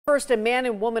First, a man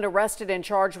and woman arrested and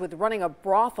charged with running a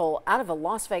brothel out of a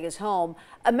Las Vegas home.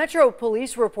 A Metro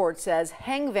police report says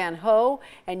Heng Van Ho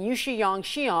and Yushiyang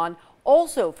Xian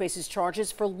also faces charges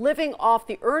for living off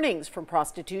the earnings from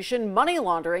prostitution, money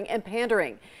laundering, and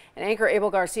pandering. And anchor Abel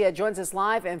Garcia joins us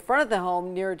live in front of the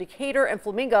home near Decatur and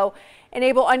Flamingo. And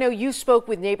Abel, I know you spoke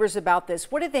with neighbors about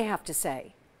this. What did they have to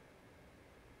say?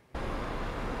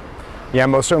 Yeah,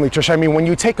 most certainly, Trish. I mean, when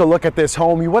you take a look at this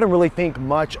home, you wouldn't really think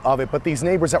much of it, but these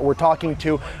neighbors that we're talking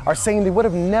to are saying they would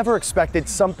have never expected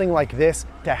something like this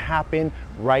to happen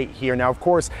right here. Now, of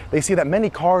course, they see that many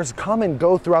cars come and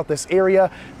go throughout this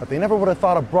area, but they never would have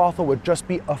thought a brothel would just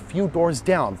be a few doors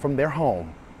down from their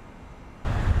home.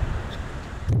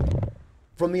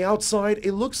 From the outside,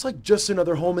 it looks like just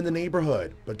another home in the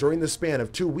neighborhood. But during the span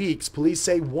of 2 weeks, police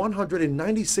say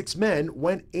 196 men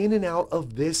went in and out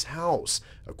of this house.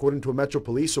 According to a Metro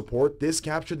Police report, this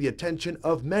captured the attention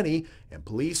of many, and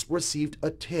police received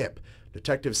a tip.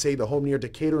 Detectives say the home near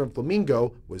Decatur and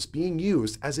Flamingo was being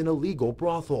used as an illegal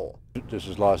brothel. This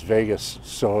is Las Vegas,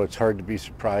 so it's hard to be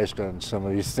surprised on some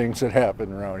of these things that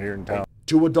happen around here in town.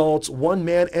 2 adults, 1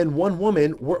 man and 1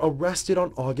 woman were arrested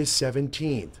on August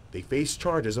 17th. They face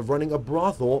charges of running a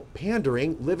brothel,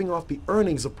 pandering, living off the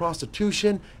earnings of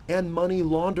prostitution, and money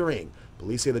laundering.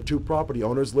 Police say the 2 property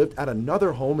owners lived at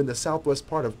another home in the southwest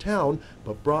part of town,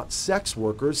 but brought sex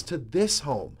workers to this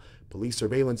home. Police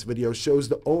surveillance video shows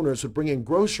the owners would bring in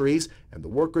groceries, and the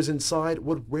workers inside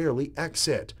would rarely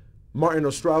exit. Martin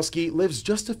Ostrowski lives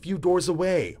just a few doors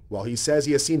away. While he says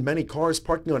he has seen many cars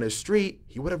parking on his street,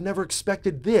 he would have never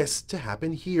expected this to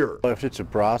happen here. If it's a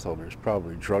brothel, there's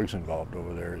probably drugs involved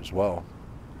over there as well.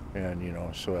 And,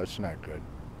 so that's not good.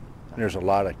 There's a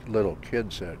lot of little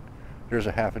kids there's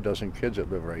a half a dozen kids that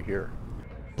live right here.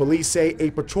 Police say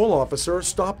a patrol officer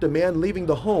stopped a man leaving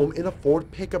the home in a Ford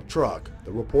pickup truck.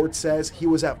 The report says he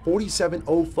was at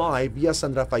 4705 Via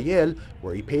San Rafael,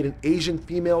 where he paid an Asian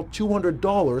female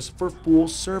 $200 for full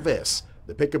service.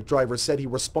 The pickup driver said he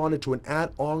responded to an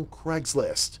ad on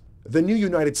Craigslist. The new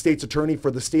United States Attorney for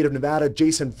the state of Nevada,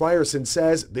 Jason Frierson,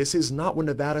 says this is not what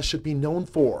Nevada should be known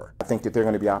for. I think that there are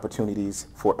going to be opportunities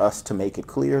for us to make it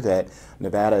clear that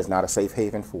Nevada is not a safe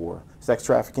haven for sex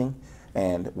trafficking.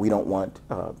 And we don't want,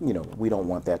 we don't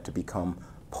want that to become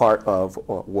part of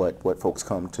what folks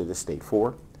come to the state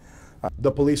for.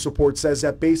 The police report says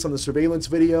that based on the surveillance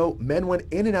video, men went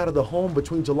in and out of the home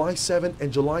between July 7th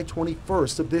and July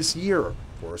 21st of this year.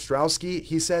 For Ostrowski,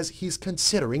 he says he's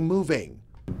considering moving.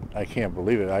 I can't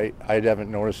believe it. I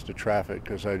haven't noticed the traffic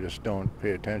because I just don't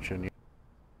pay attention.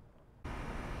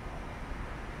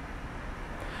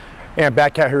 And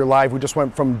back out here live, we just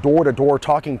went from door to door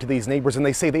talking to these neighbors, and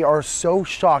they say they are so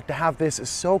shocked to have this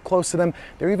so close to them.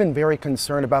 They're even very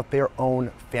concerned about their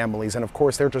own families. And of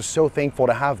course, they're just so thankful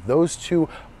to have those 2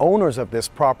 owners of this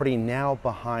property now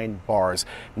behind bars.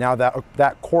 Now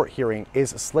that court hearing is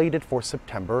slated for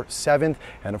September 7th.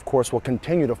 And of course, we'll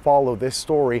continue to follow this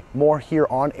story more here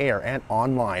on air and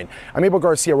online. I'm Abel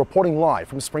Garcia reporting live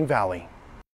from Spring Valley.